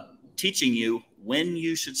teaching you when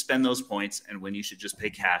you should spend those points and when you should just pay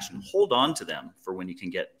cash and hold on to them for when you can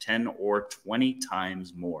get 10 or 20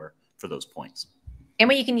 times more for those points. And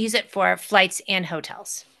when you can use it for flights and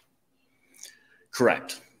hotels.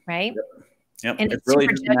 Correct. Right? Yep. And it really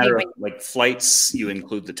doesn't matter. Like flights, you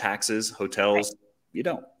include the taxes. Hotels, you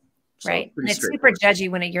don't. So right. And it's super judgy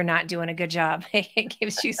when you're not doing a good job. It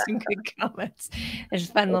gives you some good comments. There's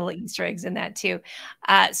fun little Easter eggs in that too.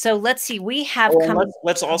 So let's see. We have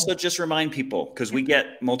let's also just remind people, because we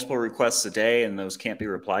get multiple requests a day and those can't be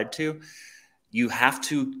replied to. You have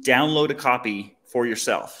to download a copy for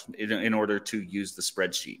yourself in order to use the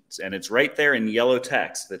spreadsheets. And it's right there in yellow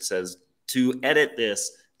text that says to edit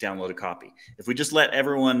this, download a copy. If we just let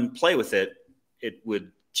everyone play with it, it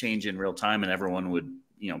would change in real time and everyone would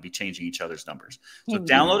be changing each other's numbers. So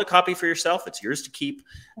download a copy for yourself. It's yours to keep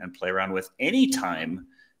and play around with anytime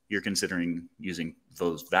you're considering using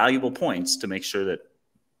those valuable points to make sure that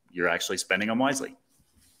you're actually spending them wisely.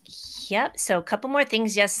 Yep. So a couple more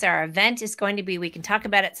things. Yes, our event is going to be, we can talk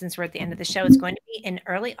about it since we're at the end of the show. It's going to be in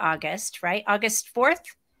early August, right? August 4th.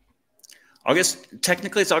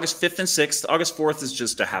 Technically it's August 5th and 6th. August 4th is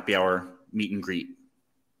just a happy hour meet and greet.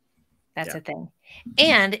 That's a thing.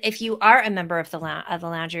 And if you are a member of the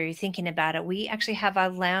lounge, or you're thinking about it, we actually have a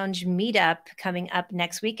lounge meetup coming up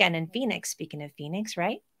next weekend in Phoenix. Speaking of Phoenix,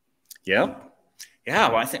 right? Yep. Yeah.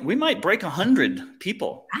 Well, I think we might break 100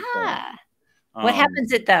 people. What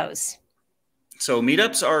happens at those? So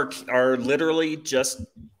meetups are literally just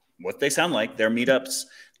what they sound like. They're meetups.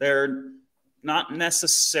 They're not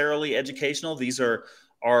necessarily educational. These are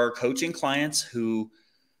our coaching clients who,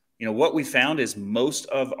 what we found is most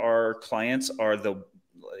of our clients are they're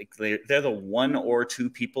the one or two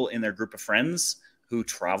people in their group of friends who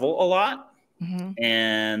travel a lot.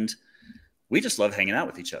 And we just love hanging out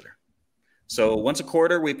with each other. So once a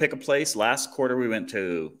quarter, we pick a place. Last quarter, we went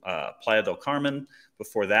to Playa del Carmen.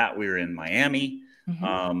 Before that, we were in Miami.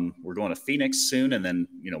 We're going to Phoenix soon. And then,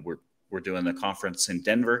 we're doing the conference in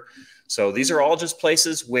Denver. So these are all just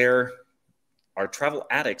places where our travel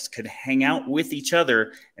addicts could hang out with each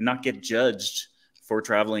other and not get judged for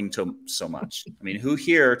traveling so much. I mean, who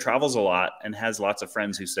here travels a lot and has lots of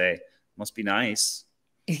friends who say, must be nice.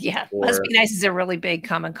 Yeah, must be nice is a really big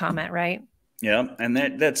common comment, right? Yeah, and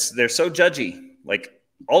they're so judgy. Like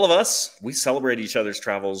all of us, we celebrate each other's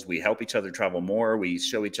travels. We help each other travel more. We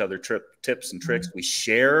show each other trip tips and tricks. We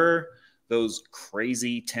share those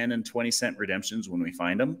crazy 10 and 20 cent redemptions when we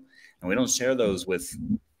find them. And we don't share those with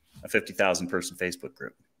a 50,000 person Facebook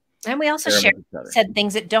group. And we also said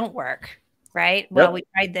things that don't work, right? Well, we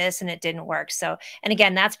tried this and it didn't work. So, and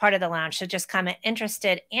again, that's part of the lounge. So just comment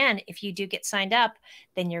interested. And if you do get signed up,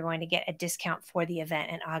 then you're going to get a discount for the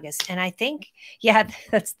event in August. And I think, yeah,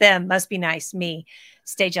 that's them. Must be nice. Me.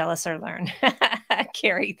 Stay jealous or learn.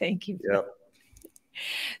 Carrie, thank you. Yep.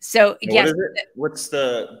 So, yes. What's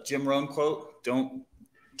the Jim Rohn quote? Don't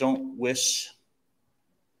wish.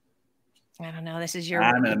 I don't know. This is your.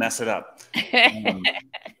 I'm going to mess it up.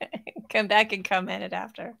 Come back and comment it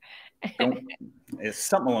after. It's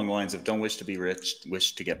something along the lines of don't wish to be rich,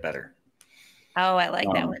 wish to get better. Oh, I like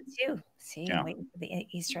that one too. See, I'm waiting for the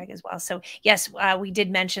Easter egg as well. So yes, we did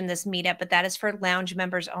mention this meetup, but that is for lounge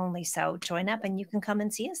members only. So join up and you can come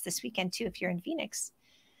and see us this weekend too, if you're in Phoenix.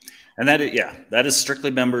 And that is strictly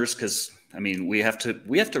members. Cause I mean, we have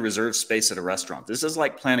to reserve space at a restaurant. This is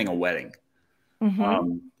like planning a wedding.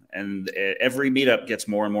 And every meetup gets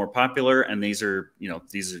more and more popular. And these are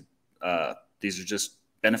just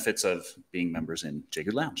benefits of being members in J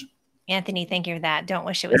Good Lounge. Anthony, thank you for that. Don't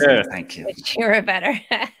wish it was thank you. Wish you were better.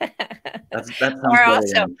 Or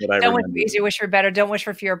also, don't wish for better. Don't wish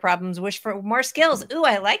for fewer problems. Wish for more skills. Ooh,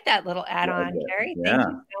 I like that little add-on, Carrie. Thank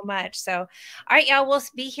you so much. So, all right, y'all, we'll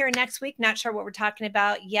be here next week. Not sure what we're talking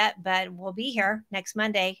about yet, but we'll be here next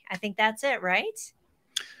Monday. I think that's it, right?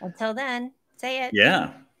 Until then, say it.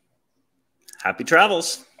 Yeah. Happy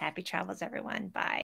travels. Happy travels, everyone. Bye.